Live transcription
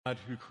God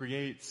who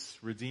creates,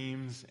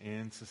 redeems,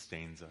 and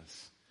sustains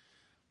us.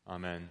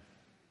 Amen.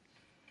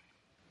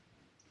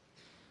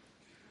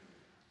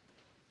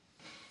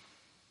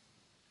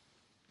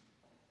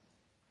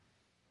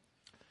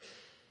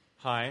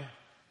 Hi,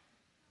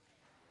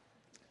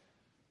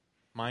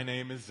 my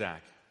name is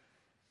Zack,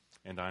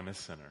 and I'm a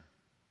sinner.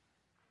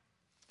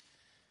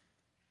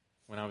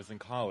 When I was in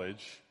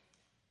college,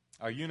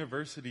 our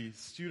university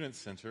student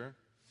center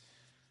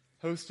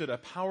hosted a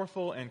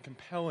powerful and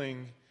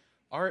compelling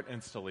art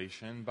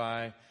installation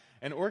by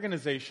an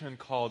organization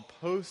called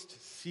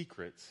Post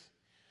Secrets,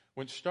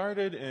 which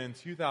started in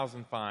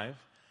 2005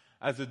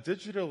 as a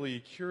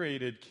digitally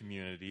curated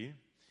community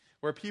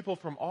where people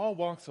from all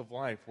walks of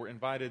life were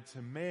invited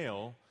to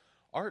mail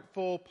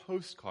artful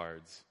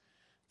postcards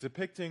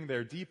depicting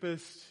their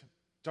deepest,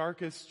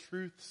 darkest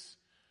truths,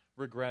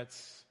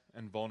 regrets,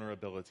 and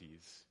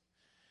vulnerabilities.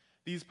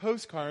 These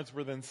postcards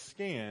were then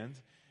scanned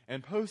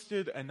and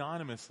posted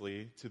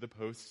anonymously to the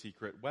Post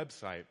Secret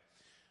website,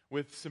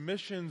 with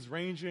submissions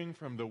ranging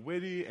from the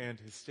witty and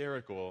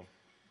hysterical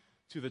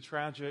to the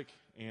tragic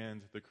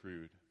and the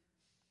crude.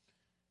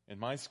 In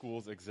my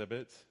school's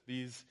exhibit,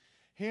 these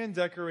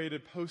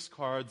hand-decorated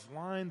postcards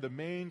lined the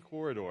main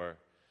corridor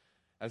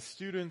as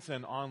students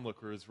and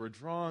onlookers were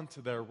drawn to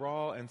their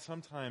raw and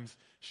sometimes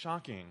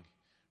shocking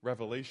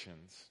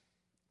revelations,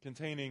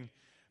 containing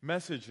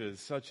messages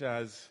such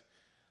as,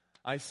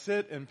 "I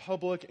sit in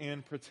public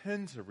and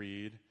pretend to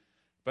read,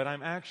 but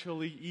I'm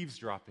actually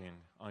eavesdropping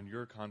on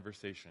your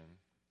conversation."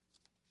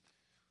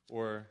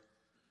 Or,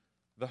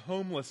 "The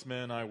homeless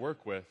men I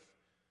work with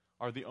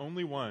are the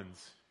only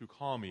ones who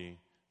call me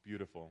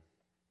beautiful."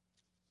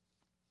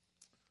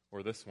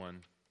 Or this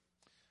one,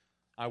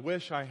 "I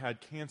wish I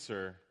had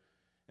cancer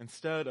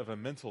instead of a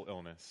mental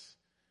illness,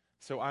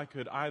 so I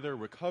could either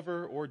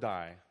recover or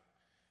die,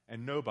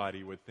 and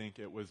nobody would think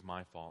it was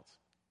my fault."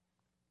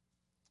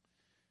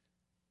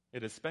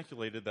 It is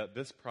speculated that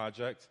this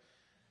project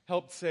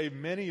helped save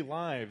many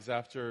lives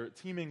after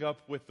teaming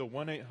up with the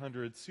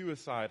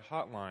 1-800-SUICIDE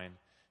hotline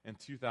in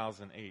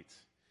 2008.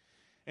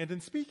 And in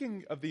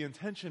speaking of the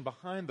intention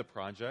behind the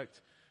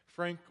project,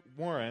 Frank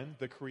Warren,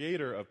 the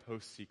creator of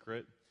Post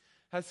Secret,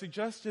 has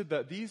suggested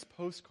that these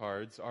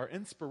postcards are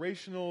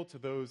inspirational to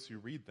those who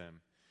read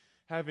them,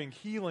 having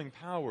healing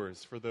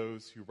powers for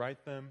those who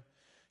write them,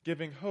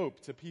 giving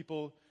hope to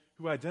people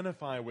who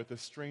identify with a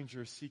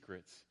stranger's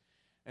secrets,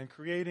 and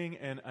creating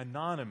an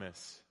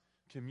anonymous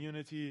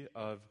community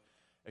of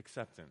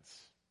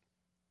acceptance.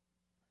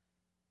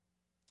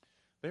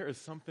 There is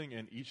something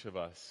in each of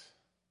us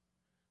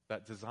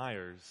that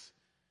desires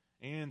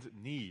and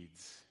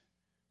needs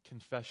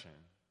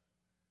confession.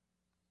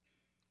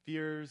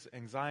 Fears,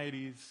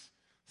 anxieties,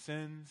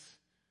 sins,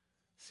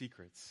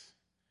 secrets.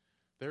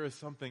 There is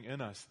something in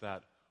us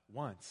that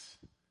wants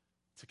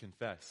to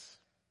confess.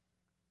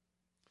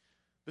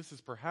 This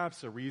is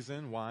perhaps a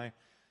reason why,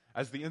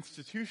 as the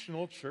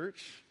institutional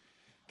church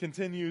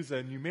continues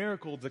a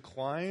numerical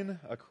decline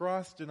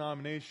across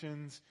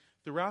denominations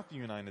throughout the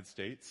United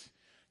States,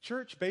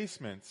 church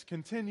basements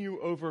continue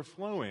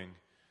overflowing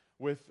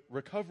with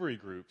recovery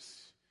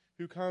groups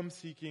who come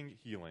seeking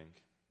healing.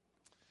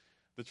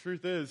 The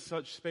truth is,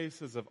 such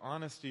spaces of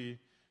honesty,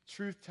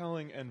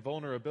 truth-telling, and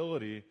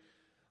vulnerability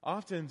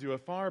often do a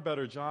far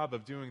better job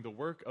of doing the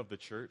work of the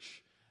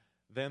church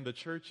than the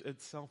church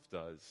itself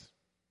does.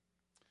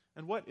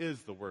 And what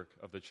is the work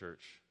of the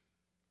church?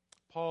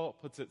 Paul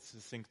puts it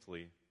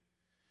succinctly: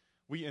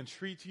 "We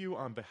entreat you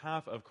on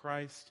behalf of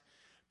Christ,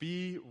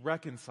 be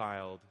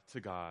reconciled to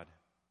God."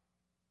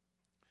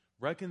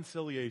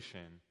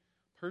 Reconciliation,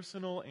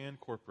 personal and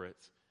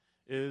corporate,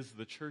 is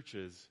the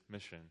church's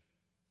mission.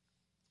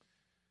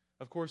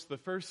 Of course, the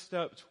first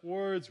step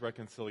towards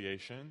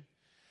reconciliation,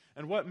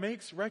 and what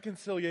makes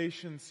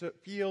reconciliation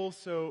feel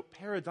so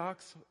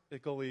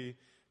paradoxically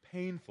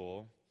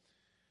painful,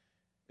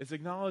 is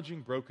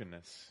acknowledging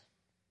brokenness.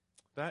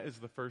 That is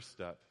the first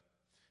step.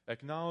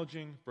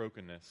 Acknowledging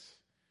brokenness,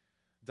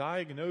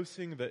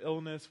 diagnosing the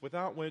illness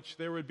without which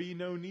there would be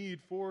no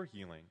need for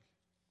healing.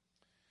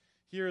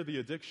 Here, the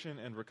addiction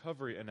and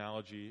recovery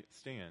analogy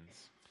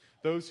stands.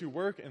 Those who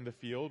work in the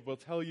field will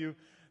tell you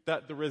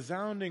that the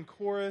resounding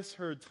chorus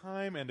heard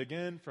time and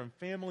again from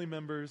family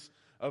members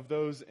of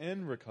those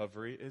in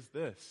recovery is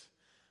this: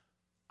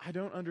 "I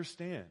don't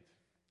understand.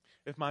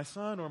 If my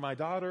son or my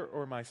daughter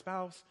or my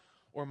spouse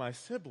or my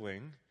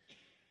sibling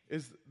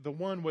is the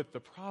one with the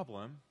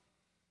problem,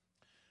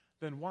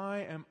 then why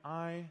am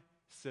I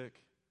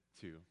sick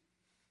too?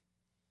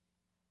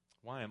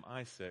 Why am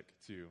I sick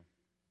too?"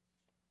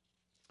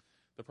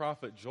 The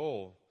prophet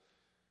Joel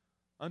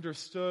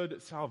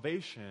understood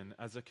salvation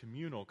as a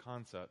communal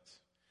concept.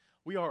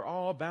 We are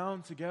all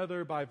bound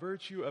together by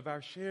virtue of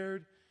our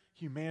shared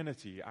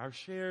humanity, our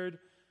shared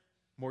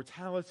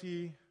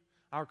mortality,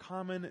 our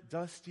common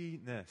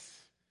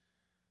dustiness.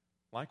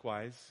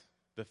 Likewise,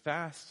 the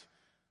fast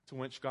to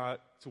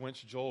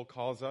which Joel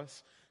calls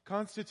us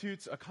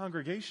constitutes a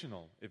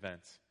congregational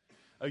event,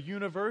 a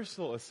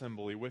universal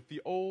assembly with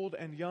the old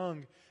and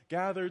young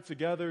gathered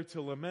together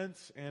to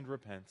lament and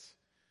repent,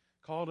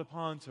 called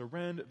upon to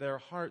rend their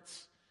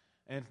hearts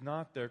and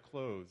not their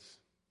clothes.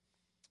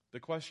 The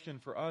question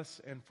for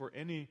us and for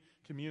any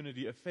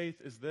community of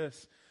faith is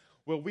this: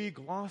 will we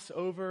gloss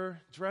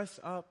over, dress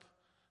up,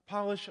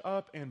 polish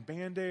up, and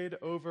band-aid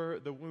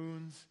over the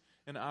wounds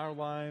in our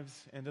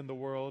lives and in the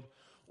world?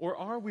 Or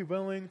are we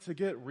willing to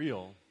get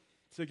real,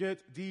 to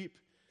get deep,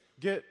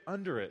 get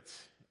under it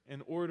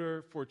in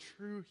order for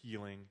true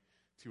healing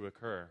to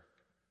occur?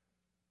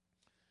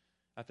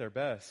 At their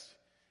best,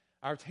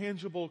 our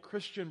tangible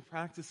Christian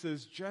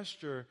practices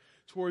gesture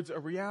towards a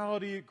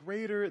reality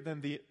greater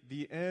than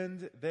the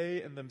end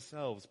they and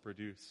themselves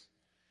produce.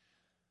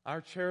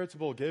 Our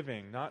charitable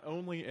giving not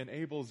only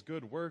enables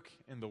good work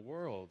in the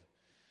world,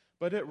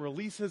 but it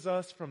releases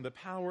us from the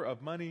power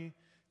of money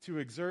to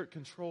exert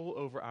control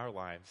over our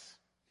lives.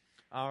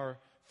 Our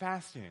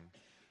fasting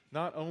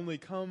not only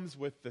comes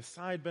with the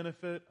side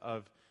benefit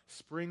of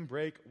spring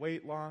break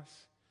weight loss,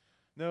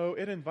 no,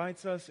 it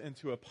invites us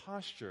into a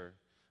posture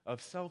of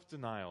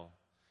self-denial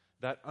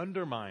that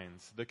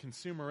undermines the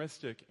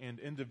consumeristic and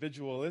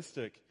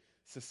individualistic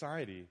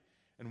society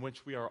in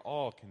which we are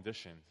all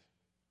conditioned.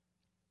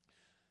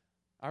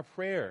 Our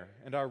prayer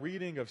and our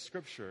reading of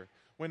Scripture,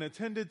 when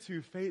attended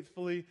to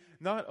faithfully,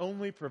 not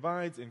only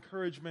provides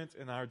encouragement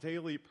in our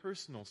daily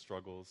personal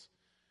struggles,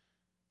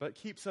 but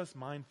keeps us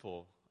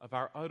mindful of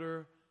our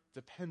utter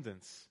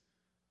dependence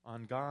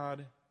on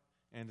God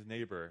and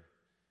neighbor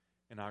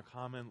in our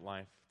common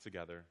life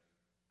together.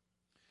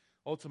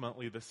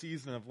 Ultimately, the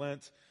season of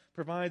Lent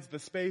provides the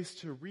space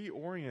to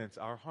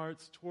reorient our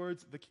hearts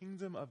towards the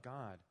kingdom of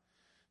God,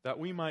 that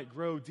we might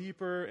grow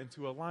deeper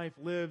into a life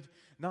lived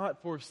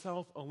not for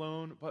self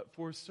alone, but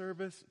for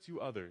service to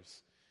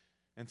others,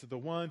 and to the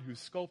one who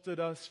sculpted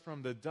us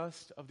from the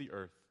dust of the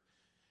earth,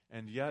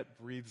 and yet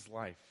breathes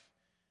life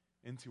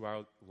into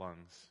our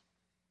lungs.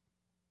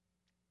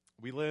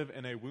 We live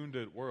in a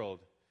wounded world,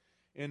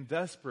 in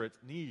desperate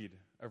need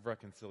of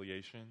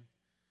reconciliation.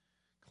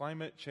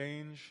 Climate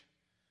change,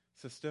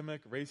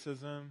 systemic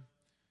racism,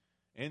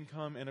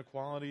 income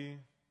inequality,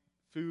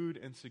 food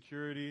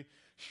insecurity.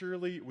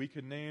 Surely we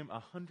could name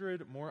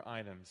 100 more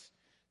items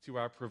to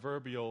our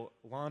proverbial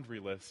laundry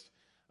list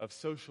of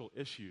social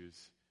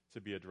issues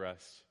to be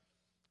addressed.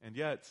 And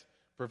yet,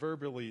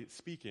 proverbially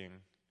speaking,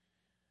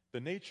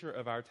 the nature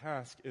of our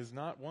task is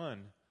not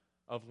one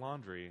of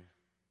laundry,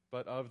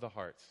 but of the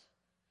heart.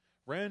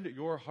 Rend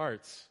your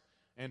hearts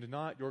and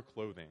not your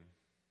clothing.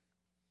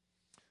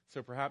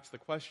 So perhaps the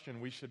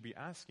question we should be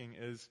asking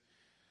is,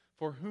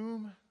 for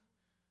whom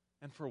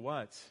and for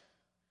what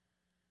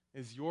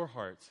is your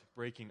heart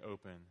breaking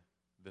open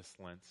this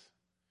Lent?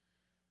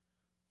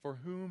 For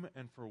whom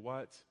and for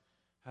what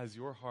has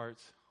your heart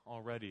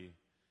already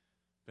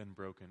been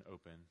broken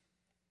open?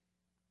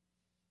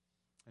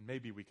 And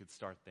maybe we could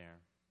start there.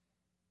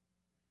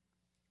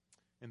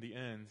 In the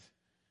end,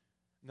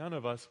 none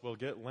of us will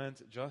get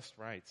Lent just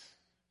right.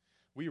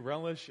 We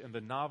relish in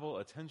the novel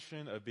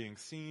attention of being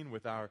seen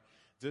with our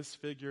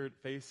disfigured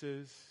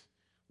faces.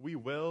 We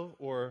will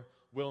or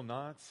will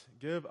not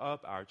give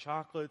up our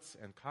chocolates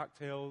and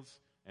cocktails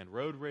and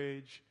road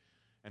rage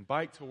and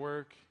bike to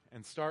work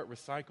and start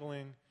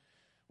recycling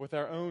with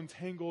our own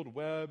tangled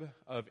web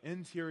of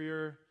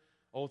interior,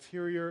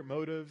 ulterior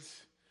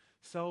motives,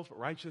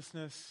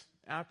 self-righteousness,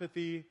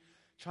 apathy,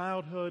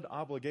 childhood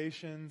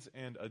obligations,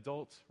 and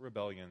adult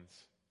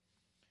rebellions.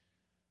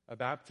 A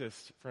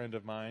Baptist friend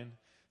of mine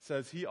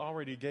says he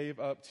already gave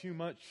up too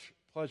much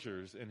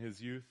pleasures in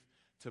his youth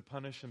to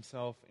punish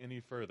himself any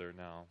further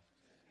now.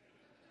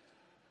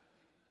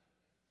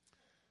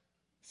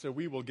 So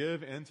we will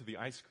give in to the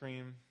ice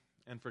cream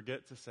and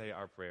forget to say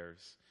our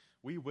prayers.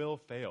 We will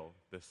fail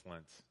this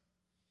Lent.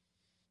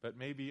 But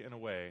maybe in a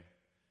way,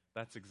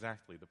 that's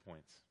exactly the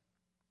point.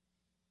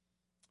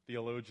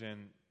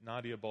 Theologian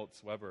Nadia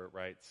Boltz-Weber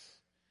writes,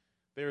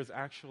 "There is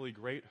actually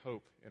great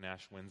hope in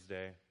Ash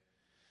Wednesday.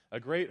 A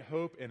great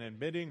hope in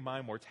admitting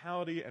my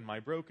mortality and my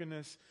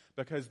brokenness,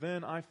 because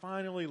then I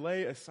finally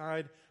lay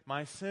aside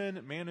my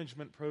sin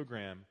management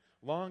program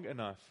long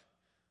enough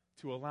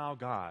to allow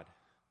God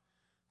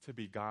to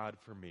be God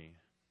for me,"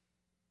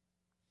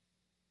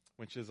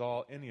 which is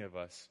all any of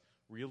us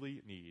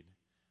really need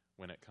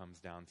when it comes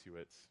down to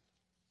it.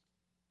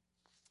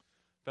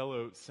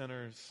 Fellow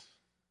sinners,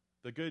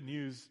 the good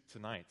news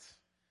tonight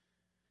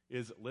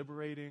is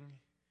liberating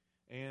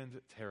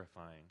and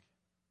terrifying.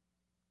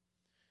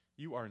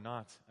 You are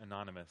not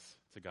anonymous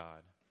to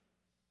God.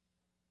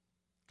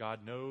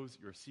 God knows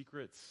your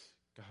secrets.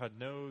 God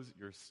knows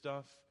your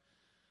stuff,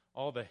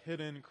 all the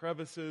hidden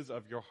crevices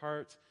of your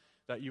heart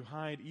that you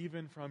hide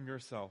even from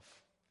yourself,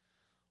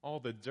 all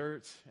the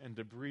dirt and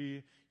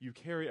debris you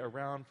carry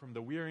around from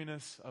the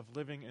weariness of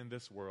living in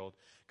this world.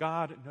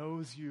 God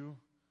knows you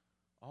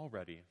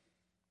already.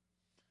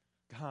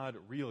 God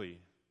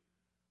really,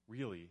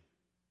 really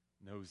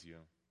knows you.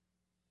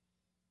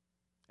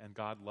 And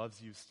God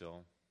loves you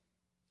still.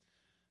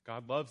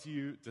 God loves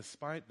you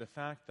despite the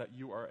fact that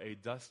you are a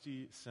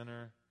dusty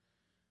sinner.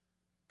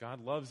 God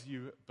loves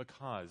you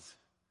because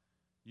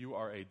you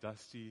are a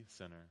dusty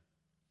sinner.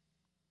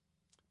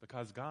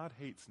 because God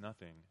hates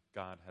nothing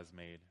God has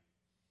made.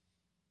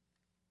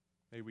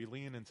 May we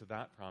lean into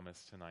that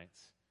promise tonight,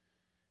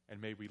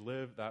 and may we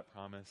live that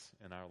promise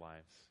in our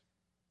lives.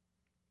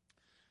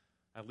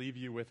 I leave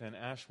you with an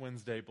Ash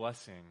Wednesday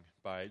blessing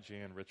by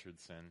Jan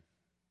Richardson.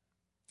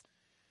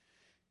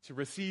 To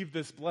receive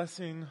this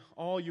blessing,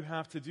 all you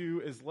have to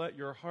do is let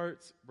your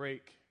heart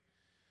break.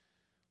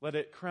 Let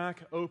it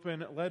crack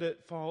open, let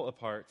it fall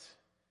apart,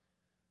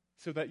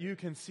 so that you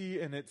can see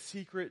in its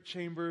secret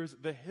chambers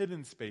the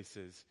hidden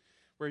spaces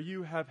where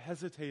you have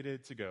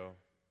hesitated to go.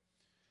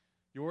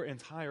 Your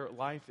entire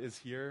life is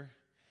here,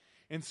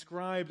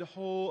 inscribed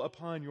whole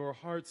upon your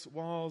heart's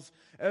walls,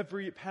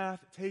 every path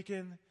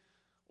taken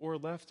or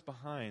left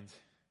behind,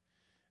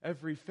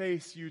 every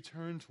face you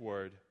turned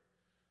toward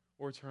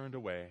or turned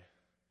away,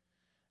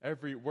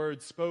 every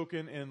word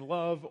spoken in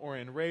love or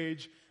in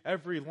rage,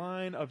 every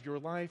line of your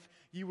life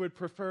you would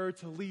prefer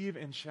to leave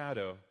in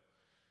shadow,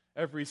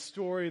 every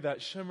story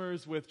that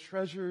shimmers with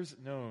treasures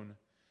known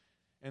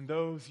and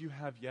those you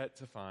have yet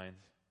to find.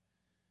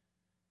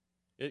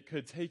 It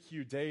could take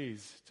you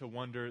days to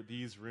wander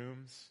these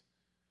rooms,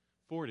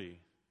 40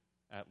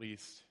 at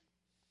least.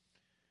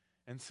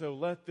 And so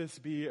let this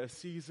be a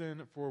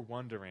season for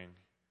wondering,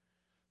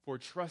 for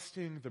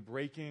trusting the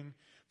breaking,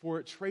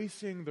 for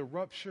tracing the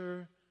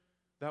rupture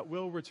that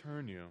will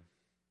return you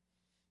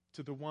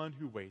to the one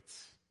who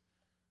waits,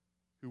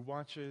 who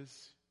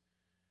watches,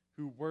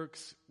 who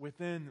works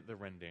within the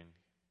rending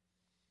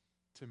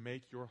to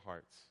make your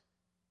hearts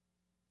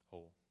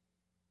whole.